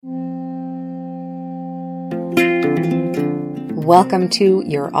Welcome to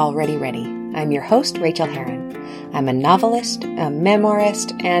You're Already Ready. I'm your host, Rachel Herron. I'm a novelist, a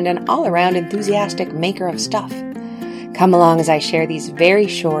memoirist, and an all-around enthusiastic maker of stuff. Come along as I share these very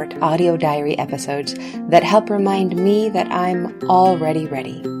short audio diary episodes that help remind me that I'm already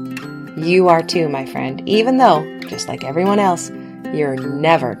ready. You are too, my friend, even though, just like everyone else, you're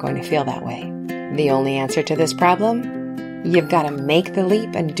never going to feel that way. The only answer to this problem? You've got to make the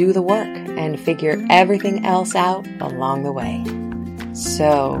leap and do the work and figure everything else out along the way.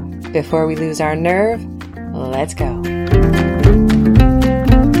 So, before we lose our nerve, let's go.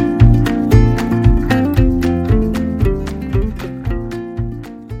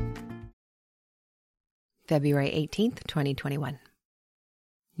 February 18th, 2021.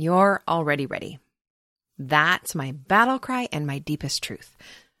 You're already ready. That's my battle cry and my deepest truth.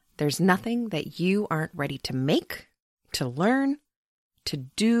 There's nothing that you aren't ready to make, to learn, to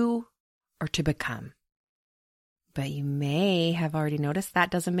do, or to become. But you may have already noticed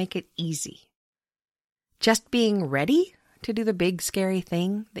that doesn't make it easy. Just being ready to do the big scary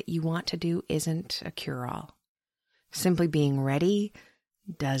thing that you want to do isn't a cure-all. Simply being ready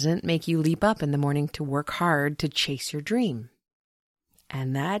doesn't make you leap up in the morning to work hard to chase your dream.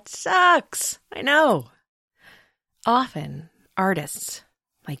 And that sucks. I know. Often, artists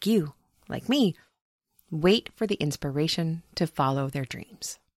like you, like me, wait for the inspiration to follow their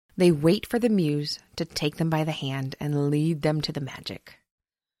dreams. They wait for the muse to take them by the hand and lead them to the magic.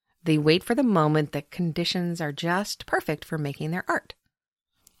 They wait for the moment that conditions are just perfect for making their art.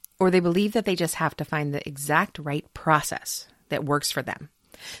 Or they believe that they just have to find the exact right process that works for them,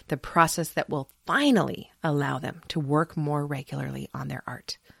 the process that will finally allow them to work more regularly on their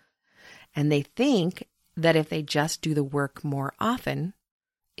art. And they think that if they just do the work more often,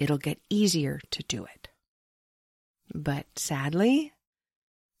 it'll get easier to do it. But sadly,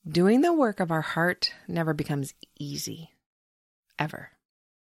 doing the work of our heart never becomes easy, ever.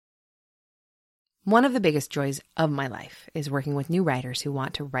 One of the biggest joys of my life is working with new writers who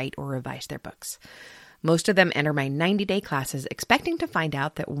want to write or revise their books. Most of them enter my 90-day classes expecting to find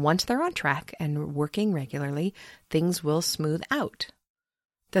out that once they're on track and working regularly, things will smooth out.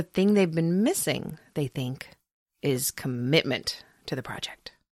 The thing they've been missing, they think, is commitment to the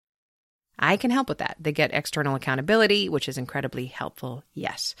project. I can help with that. They get external accountability, which is incredibly helpful,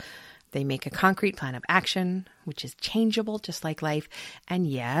 yes. They make a concrete plan of action, which is changeable just like life, and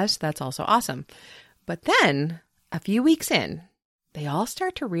yes, that's also awesome. But then, a few weeks in, they all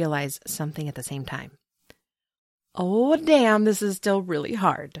start to realize something at the same time. Oh, damn, this is still really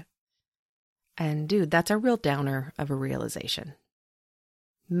hard. And dude, that's a real downer of a realization.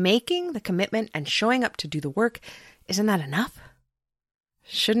 Making the commitment and showing up to do the work, isn't that enough?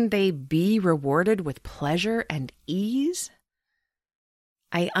 Shouldn't they be rewarded with pleasure and ease?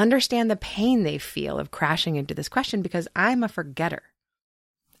 I understand the pain they feel of crashing into this question because I'm a forgetter.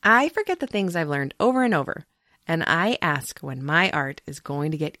 I forget the things I've learned over and over, and I ask when my art is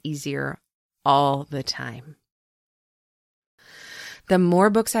going to get easier all the time. The more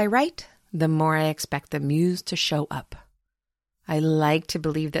books I write, the more I expect the muse to show up. I like to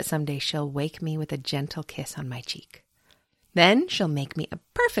believe that someday she'll wake me with a gentle kiss on my cheek. Then she'll make me a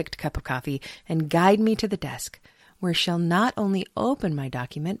perfect cup of coffee and guide me to the desk, where she'll not only open my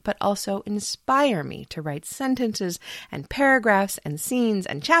document, but also inspire me to write sentences and paragraphs and scenes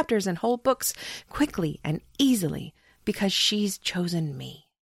and chapters and whole books quickly and easily because she's chosen me.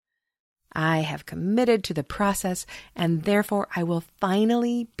 I have committed to the process, and therefore I will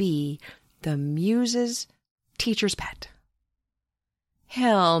finally be the muse's teacher's pet.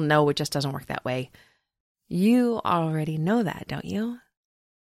 Hell no, it just doesn't work that way. You already know that, don't you?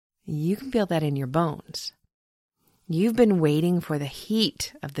 You can feel that in your bones. You've been waiting for the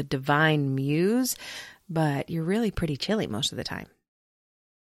heat of the divine muse, but you're really pretty chilly most of the time.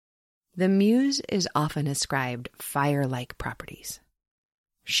 The muse is often ascribed fire-like properties.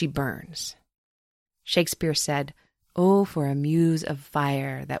 She burns. Shakespeare said, "Oh, for a muse of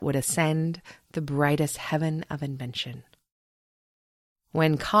fire that would ascend the brightest heaven of invention."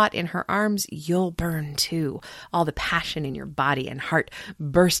 When caught in her arms, you'll burn too, all the passion in your body and heart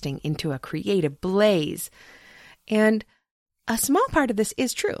bursting into a creative blaze. And a small part of this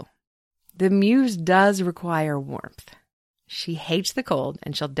is true. The muse does require warmth. She hates the cold,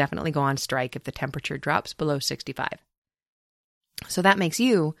 and she'll definitely go on strike if the temperature drops below 65. So that makes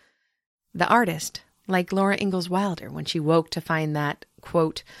you, the artist, like Laura Ingalls Wilder when she woke to find that,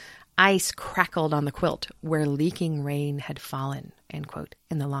 quote, ice crackled on the quilt where leaking rain had fallen, end quote,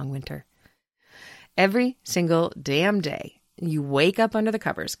 in the long winter. Every single damn day, you wake up under the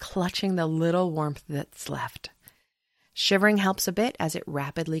covers, clutching the little warmth that's left. Shivering helps a bit as it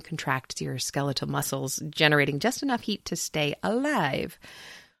rapidly contracts your skeletal muscles, generating just enough heat to stay alive.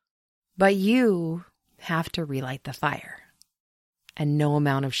 But you have to relight the fire, and no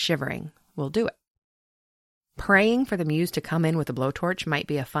amount of shivering will do it. Praying for the muse to come in with a blowtorch might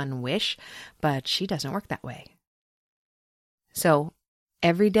be a fun wish, but she doesn't work that way. So,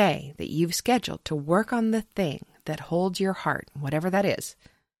 every day that you've scheduled to work on the thing that holds your heart, whatever that is,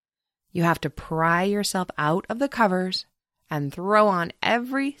 you have to pry yourself out of the covers and throw on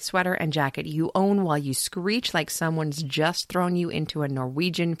every sweater and jacket you own while you screech like someone's just thrown you into a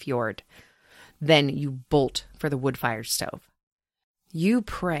Norwegian fjord. Then you bolt for the wood-fired stove. You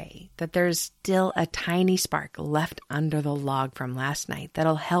pray that there's still a tiny spark left under the log from last night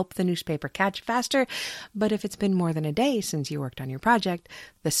that'll help the newspaper catch faster, but if it's been more than a day since you worked on your project,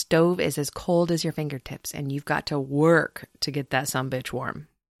 the stove is as cold as your fingertips and you've got to work to get that sumbitch warm.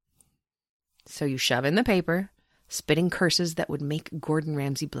 So you shove in the paper, spitting curses that would make Gordon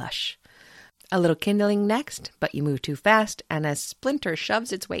Ramsay blush. A little kindling next, but you move too fast, and a splinter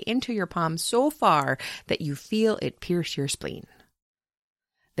shoves its way into your palm so far that you feel it pierce your spleen.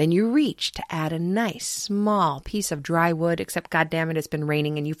 Then you reach to add a nice small piece of dry wood, except goddammit, it's been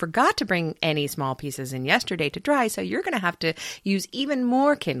raining and you forgot to bring any small pieces in yesterday to dry, so you're going to have to use even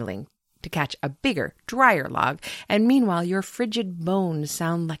more kindling to catch a bigger, drier log, and meanwhile your frigid bones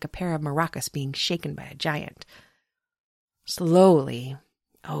sound like a pair of maracas being shaken by a giant. Slowly,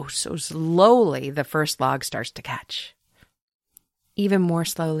 oh so slowly, the first log starts to catch. Even more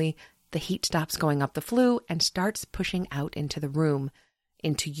slowly, the heat stops going up the flue and starts pushing out into the room,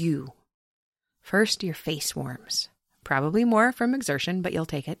 into you. First, your face warms, probably more from exertion, but you'll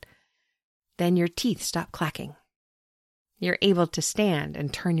take it. Then your teeth stop clacking. You're able to stand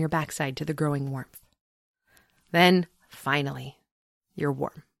and turn your backside to the growing warmth. Then, finally, you're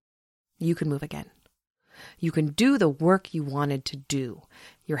warm. You can move again. You can do the work you wanted to do.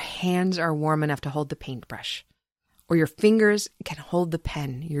 Your hands are warm enough to hold the paintbrush, or your fingers can hold the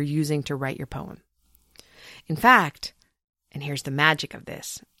pen you're using to write your poem. In fact, and here's the magic of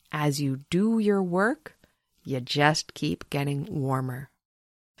this, as you do your work, you just keep getting warmer.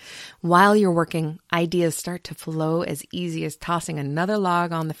 While you're working, ideas start to flow as easy as tossing another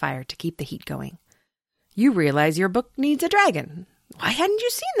log on the fire to keep the heat going. You realize your book needs a dragon. Why hadn't you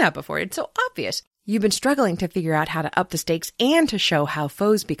seen that before? It's so obvious. You've been struggling to figure out how to up the stakes and to show how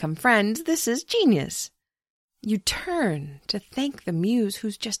foes become friends. This is genius. You turn to thank the muse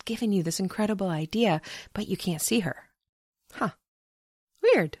who's just given you this incredible idea, but you can't see her. Huh.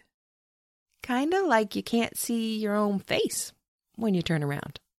 Weird. Kind of like you can't see your own face when you turn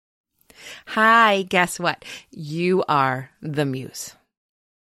around. Hi, guess what? You are the muse.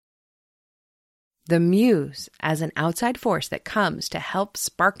 The muse, as an outside force that comes to help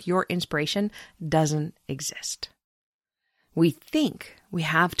spark your inspiration, doesn't exist. We think we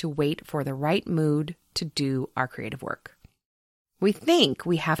have to wait for the right mood to do our creative work. We think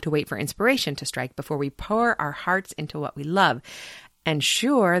we have to wait for inspiration to strike before we pour our hearts into what we love. And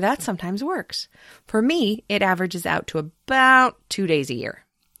sure, that sometimes works. For me, it averages out to about 2 days a year.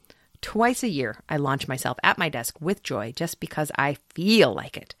 Twice a year, I launch myself at my desk with joy just because I feel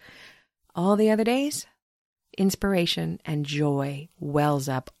like it. All the other days, inspiration and joy wells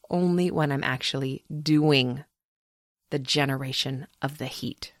up only when I'm actually doing the generation of the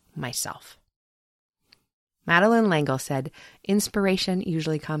heat myself. Madeleine L'Engle said, inspiration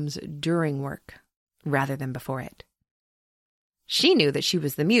usually comes during work rather than before it. She knew that she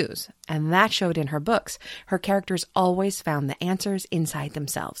was the muse, and that showed in her books. Her characters always found the answers inside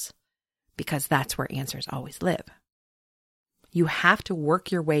themselves, because that's where answers always live. You have to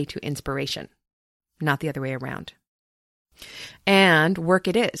work your way to inspiration, not the other way around. And work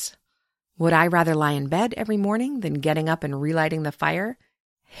it is. Would I rather lie in bed every morning than getting up and relighting the fire?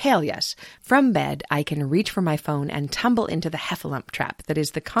 Hell yes. From bed, I can reach for my phone and tumble into the heffalump trap that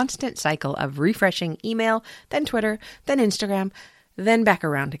is the constant cycle of refreshing email, then Twitter, then Instagram, then back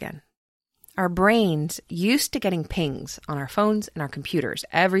around again. Our brains, used to getting pings on our phones and our computers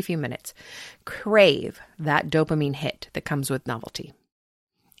every few minutes, crave that dopamine hit that comes with novelty.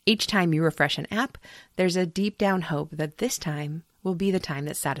 Each time you refresh an app, there's a deep down hope that this time will be the time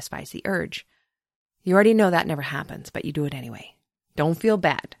that satisfies the urge. You already know that never happens, but you do it anyway. Don't feel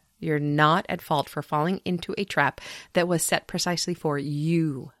bad. You're not at fault for falling into a trap that was set precisely for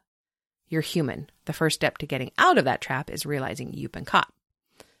you. You're human. The first step to getting out of that trap is realizing you've been caught.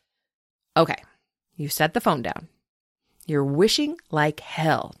 Okay, you set the phone down. You're wishing like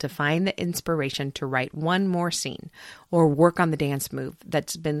hell to find the inspiration to write one more scene or work on the dance move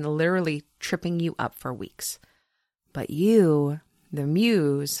that's been literally tripping you up for weeks. But you, the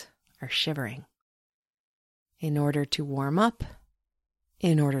muse, are shivering. In order to warm up,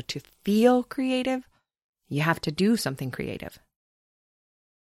 in order to feel creative, you have to do something creative.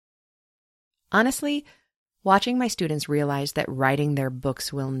 Honestly, watching my students realize that writing their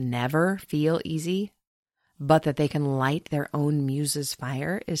books will never feel easy, but that they can light their own muse's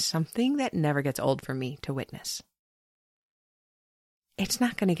fire is something that never gets old for me to witness. It's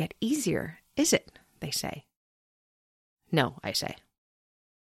not going to get easier, is it? They say. No, I say.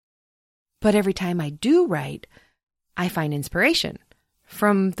 But every time I do write, I find inspiration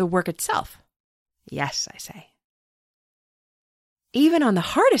from the work itself. Yes, I say. Even on the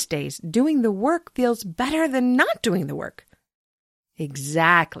hardest days, doing the work feels better than not doing the work.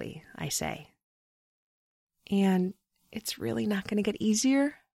 Exactly, I say. And it's really not going to get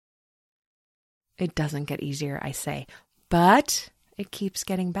easier? It doesn't get easier, I say, but it keeps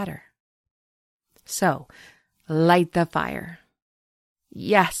getting better. So, light the fire.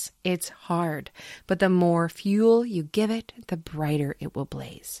 Yes, it's hard, but the more fuel you give it, the brighter it will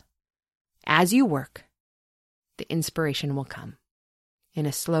blaze. As you work, the inspiration will come. In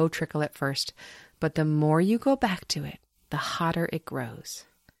a slow trickle at first, but the more you go back to it, the hotter it grows.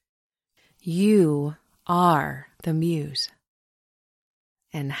 You are the muse.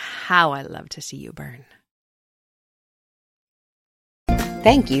 And how I love to see you burn.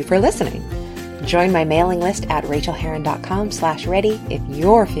 Thank you for listening. Join my mailing list at rachelherron.com/ready if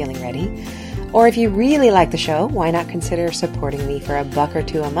you're feeling ready. Or if you really like the show, why not consider supporting me for $1 or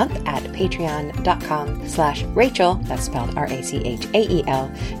 $2 a month at patreon.com/Rachel, that's spelled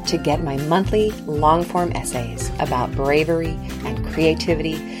Rachael, to get my monthly long-form essays about bravery and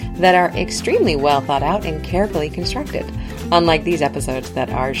creativity that are extremely well thought out and carefully constructed, unlike these episodes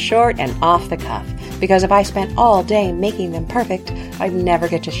that are short and off the cuff, because if I spent all day making them perfect, I'd never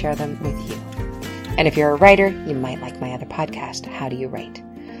get to share them with you. And if you're a writer, you might like my other podcast, How Do You Write?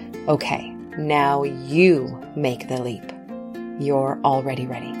 Okay, now you make the leap. You're already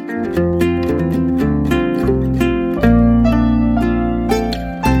ready.